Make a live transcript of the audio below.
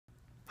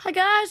Hi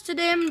guys,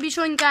 today I'm going to be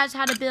showing you guys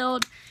how to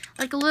build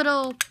like a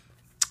little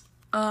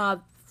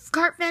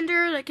cart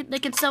vendor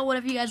that can sell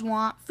whatever you guys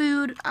want.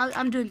 Food,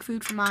 I'm doing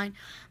food for mine.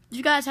 If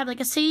you guys have like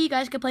a city, you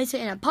guys can place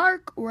it in a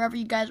park or wherever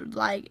you guys would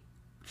like.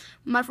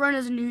 My friend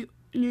is in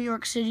New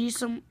York City,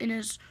 in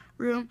his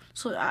room,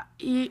 so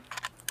he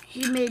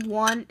made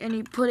one and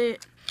he put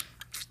it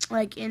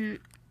like in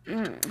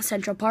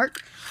Central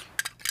Park.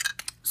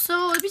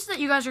 So the pieces that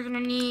you guys are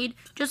going to need,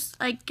 just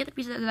like get the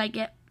pieces that I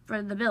get for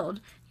the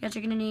build. You guys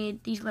are going to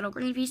need these little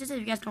green pieces. If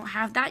you guys don't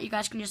have that, you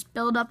guys can just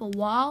build up a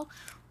wall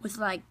with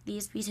like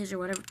these pieces or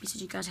whatever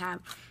pieces you guys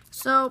have.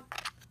 So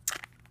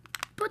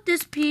put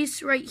this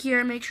piece right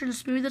here, make sure to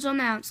smooth it on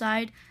the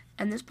outside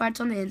and this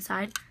part's on the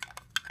inside.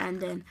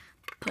 And then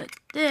put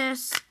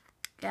this,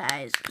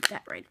 guys, put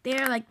that right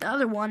there like the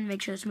other one.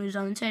 Make sure to smooth it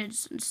on the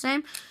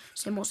inside.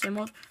 It's the same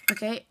old.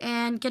 Okay,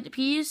 and get the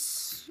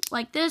piece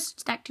like this,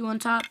 stack two on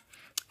top.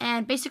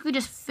 And basically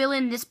just fill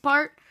in this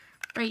part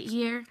right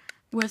here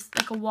with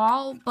like a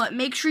wall, but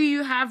make sure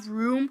you have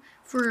room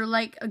for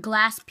like a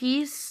glass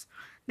piece.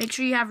 Make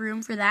sure you have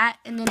room for that,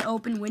 and then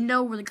open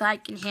window where the guy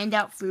can hand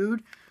out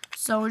food.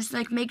 So just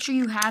like make sure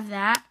you have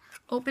that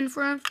open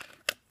for him.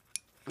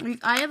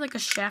 I have like a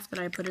chef that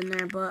I put in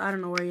there, but I don't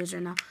know where he is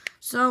right now.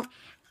 So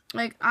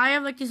like I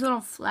have like this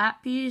little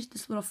flat piece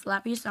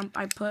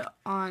I put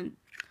on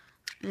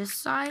this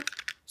side.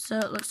 So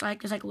it looks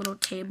like there's like a little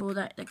table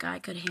that the guy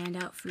could hand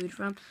out food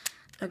from.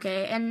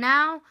 Okay, and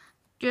now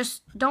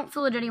just don't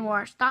fill it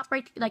anymore. Stop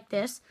right like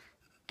this,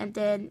 and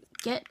then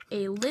get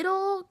a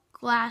little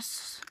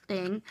glass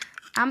thing.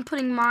 I'm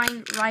putting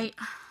mine right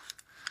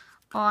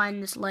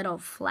on this little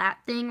flat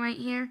thing right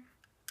here.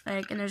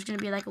 Like, and there's gonna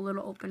be like a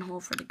little open hole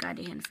for the guy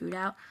to hand food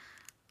out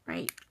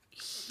right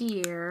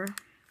here.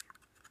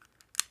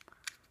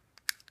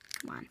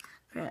 Come on,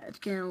 it's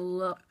gonna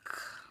look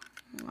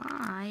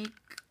like.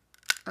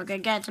 Okay,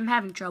 guys, I'm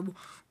having trouble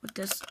with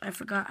this. I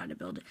forgot how to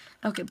build it.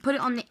 Okay, put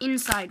it on the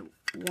inside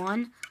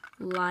one,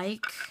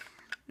 like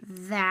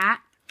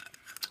that.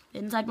 The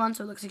inside one,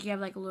 so it looks like you have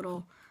like a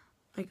little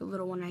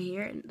one right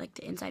here, and like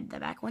the inside, the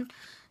back one.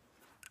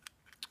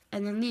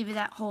 And then leave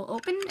that hole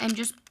open and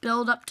just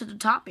build up to the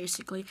top,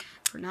 basically,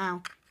 for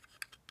now.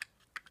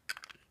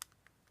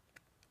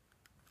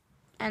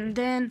 And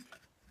then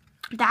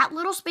that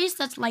little space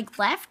that's like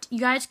left, you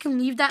guys can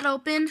leave that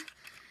open.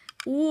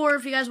 Or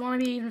if you guys want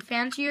to be even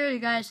fancier, you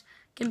guys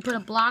can put a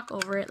block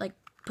over it, like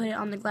put it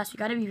on the glass. You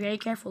got to be very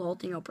careful, the whole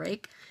thing will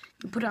break.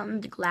 You put it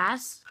on the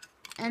glass,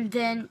 and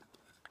then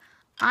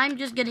I'm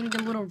just getting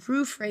the little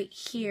roof right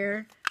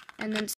here, and then